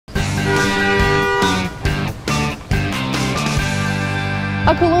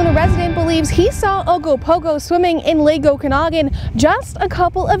A Kelowna resident believes he saw Ogopogo swimming in Lake Okanagan just a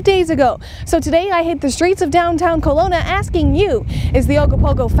couple of days ago. So today I hit the streets of downtown Kelowna asking you, is the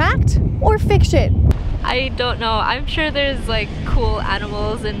Ogopogo fact or fiction? I don't know. I'm sure there's like cool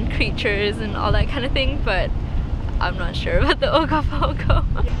animals and creatures and all that kind of thing, but I'm not sure about the Ogopogo.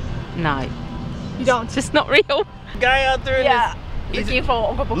 No. You don't? It's just not real. Guy out there Looking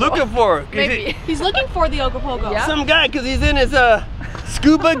for Ogopogo. looking for it. Maybe. He's looking for the Ogopogo. Yeah. Some guy, because he's in his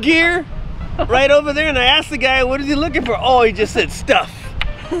scuba gear right over there, and I asked the guy, what is he looking for? Oh, he just said stuff.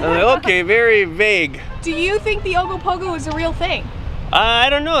 I'm like, okay, very vague. Do you think the Ogopogo is a real thing? I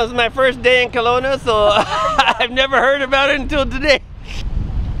don't know. It's my first day in Kelowna, so I've never heard about it until today.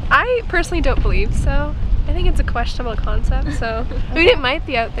 I personally don't believe so. I think it's a questionable concept, so I mean, it might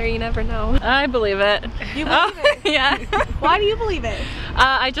be out there, you never know. I believe it. You believe it? Yeah. Why do you believe it?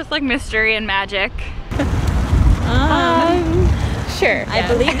 I just like mystery and magic. Sure. I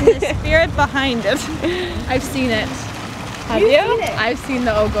believe in the spirit behind it. I've seen it. Have you? Seen it? I've seen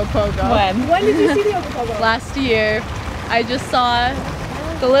the Ogopogo. When did you see the Ogopogo? Last year. I just saw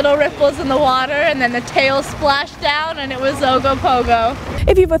the little ripples in the water and then the tail splashed down and it was Ogopogo.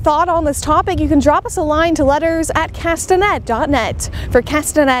 If you have a thought on this topic, you can drop us a line to letters@castanet.net. For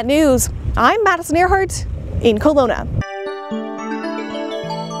Castanet News, I'm Madison Earhart in Kelowna.